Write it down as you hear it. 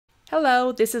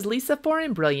Hello, this is Lisa for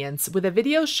Embrilliance with a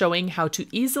video showing how to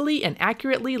easily and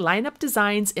accurately line up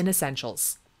designs in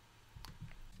Essentials.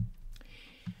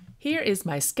 Here is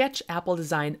my sketch apple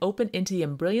design open into the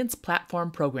Embrilliance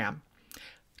platform program.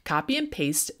 Copy and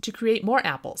paste to create more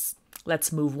apples.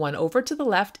 Let's move one over to the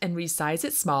left and resize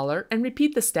it smaller and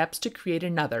repeat the steps to create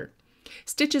another.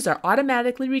 Stitches are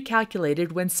automatically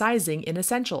recalculated when sizing in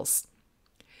Essentials.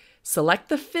 Select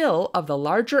the fill of the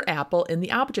larger apple in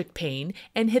the object pane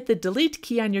and hit the Delete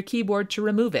key on your keyboard to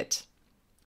remove it.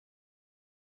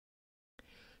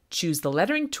 Choose the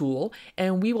lettering tool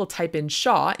and we will type in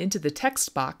Shaw into the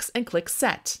text box and click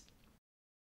Set.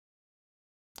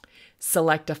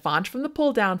 Select a font from the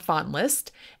pull-down font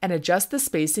list and adjust the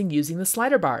spacing using the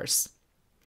slider bars.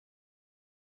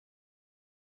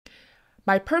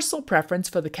 My personal preference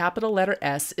for the capital letter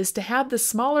S is to have the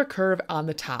smaller curve on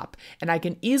the top, and I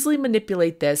can easily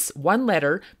manipulate this one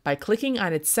letter by clicking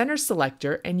on its center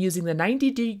selector and using the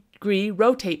 90-degree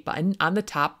rotate button on the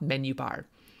top menu bar.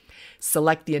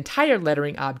 Select the entire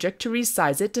lettering object to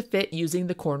resize it to fit using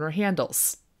the corner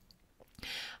handles.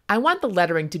 I want the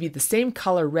lettering to be the same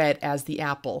color red as the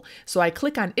apple, so I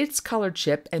click on its color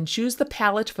chip and choose the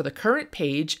palette for the current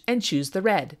page and choose the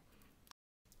red.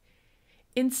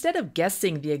 Instead of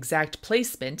guessing the exact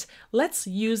placement, let's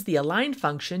use the Align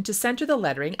function to center the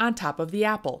lettering on top of the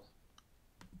apple.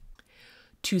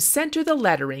 To center the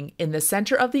lettering in the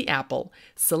center of the apple,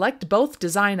 select both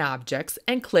design objects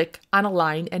and click on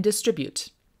Align and Distribute.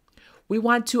 We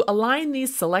want to align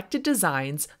these selected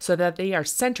designs so that they are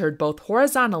centered both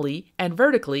horizontally and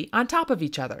vertically on top of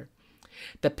each other.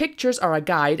 The pictures are a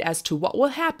guide as to what will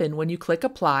happen when you click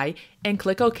Apply and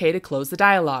click OK to close the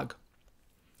dialog.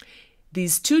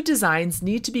 These two designs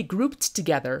need to be grouped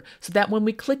together so that when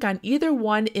we click on either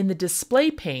one in the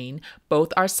display pane,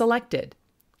 both are selected.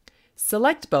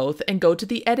 Select both and go to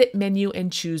the Edit menu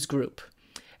and choose Group.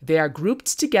 They are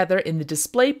grouped together in the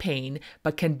display pane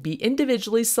but can be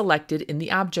individually selected in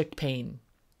the object pane.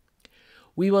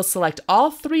 We will select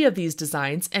all three of these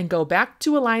designs and go back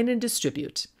to Align and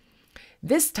Distribute.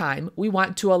 This time, we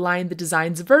want to align the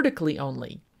designs vertically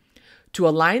only. To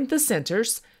align the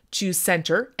centers, choose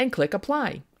Center and click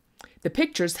Apply. The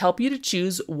pictures help you to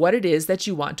choose what it is that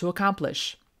you want to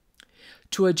accomplish.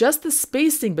 To adjust the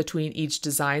spacing between each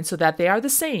design so that they are the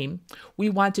same, we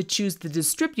want to choose the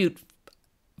Distribute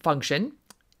function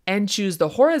and choose the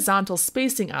horizontal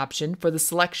spacing option for the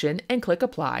selection and click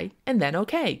Apply and then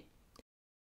OK.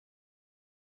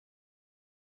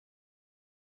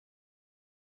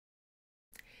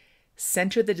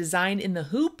 Center the design in the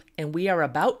hoop and we are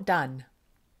about done.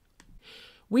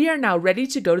 We are now ready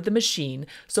to go to the machine,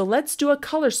 so let's do a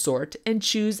color sort and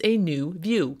choose a new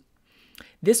view.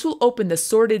 This will open the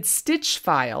sorted stitch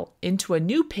file into a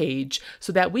new page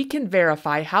so that we can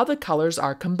verify how the colors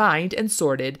are combined and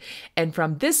sorted, and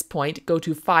from this point go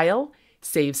to File,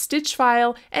 Save Stitch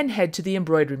File, and head to the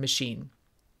embroidery machine.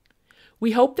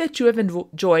 We hope that you have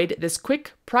enjoyed this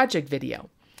quick project video.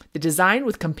 The Design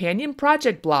with Companion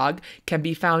project blog can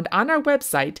be found on our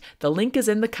website. The link is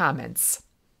in the comments.